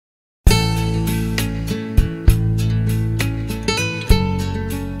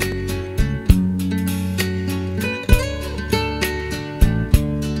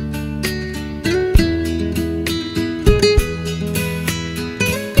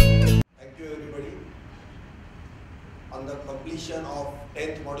edition of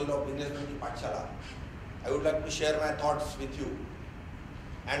 10th module of Businessman Ki Pathshala, I would like to share my thoughts with you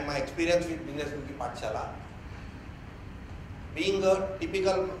and my experience with Businessman Ki Pathshala. Being a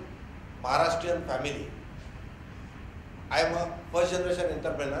typical Maharashtrian family, I am a first generation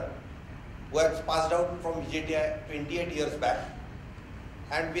entrepreneur who has passed out from VJTI 28 years back,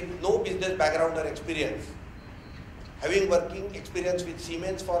 and with no business background or experience, having working experience with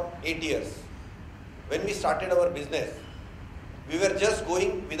Siemens for 8 years. When we started our business, we were just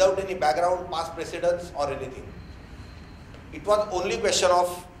going without any background, past precedents or anything. It was only question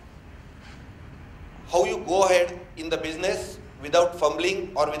of how you go ahead in the business without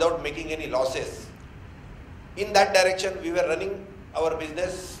fumbling or without making any losses. In that direction, we were running our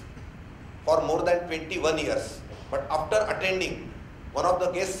business for more than 21 years. But after attending one of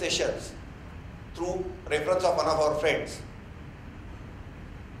the guest sessions through reference of one of our friends,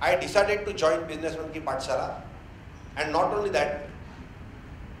 I decided to join Businessman Ki Pathshala. And not only that,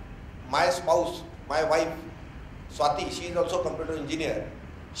 my spouse, my wife, Swati, she is also a computer engineer.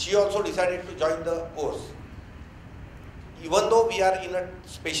 She also decided to join the course. Even though we are in a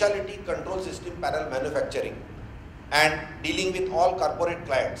specialty control system panel manufacturing and dealing with all corporate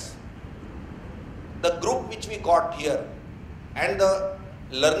clients, the group which we got here and the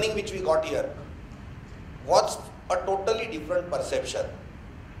learning which we got here was a totally different perception.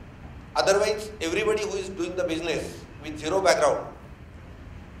 Otherwise, everybody who is doing the business with zero background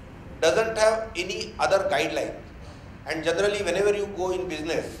doesn't have any other guideline. And generally, whenever you go in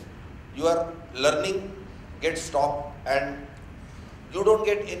business, your learning gets stopped and you don't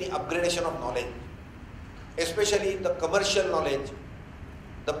get any upgradation of knowledge, especially the commercial knowledge,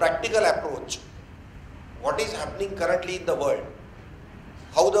 the practical approach, what is happening currently in the world,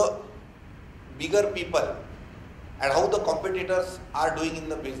 how the bigger people and how the competitors are doing in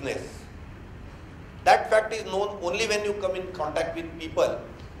the business. That fact is known only when you come in contact with people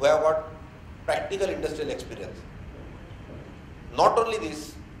who have got practical industrial experience. Not only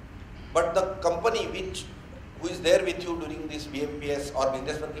this, but the company who is there with you during this BMPS or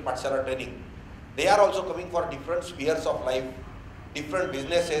Businessman Ki Pathshala training, they are also coming for different spheres of life, different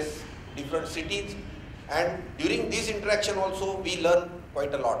businesses, different cities, and during this interaction also we learn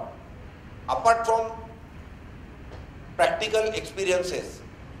quite a lot. Apart from practical experiences,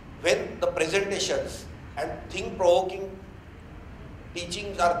 when the presentations and think-provoking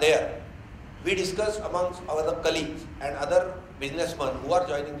teachings are there, we discuss amongst our colleagues and other businessmen who are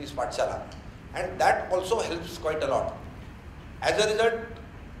joining this Pathshala, and that also helps quite a lot. As a result,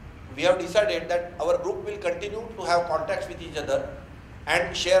 we have decided that our group will continue to have contacts with each other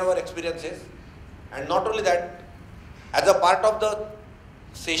and share our experiences. And not only that, as a part of the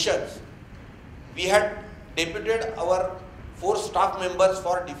sessions, we had deputed our 4 staff members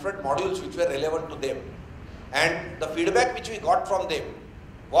for different modules which were relevant to them. And the feedback which we got from them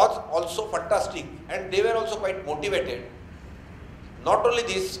was also fantastic, and they were also quite motivated. Not only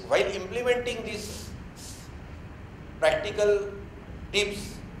this, while implementing these practical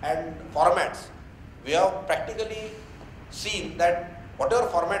tips and formats, we have practically seen that whatever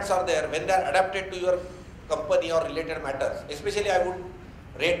formats are there, when they are adapted to your company or related matters, especially I would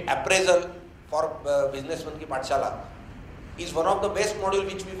rate appraisal for Businessman Ki Pathshala, is one of the best module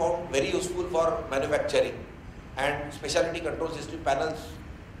which we found very useful for manufacturing and specialty control system panels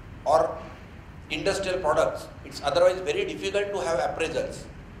or industrial products. It's otherwise very difficult to have appraisals.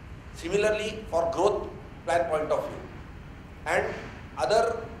 Similarly, for growth plan point of view and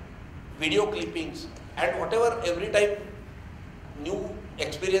other video clippings and whatever every time new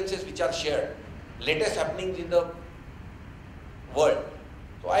experiences which are shared, latest happenings in the world.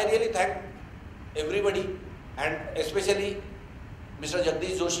 So I really thank everybody, and especially Mr.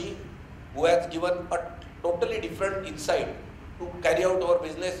 Jagdish Joshi, who has given a totally different insight to carry out our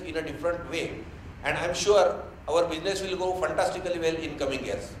business in a different way. And I am sure our business will go fantastically well in coming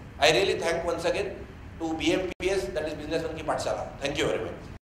years. I really thank once again to BMPS, that is Businessman Ki Pathshala. Thank you very much.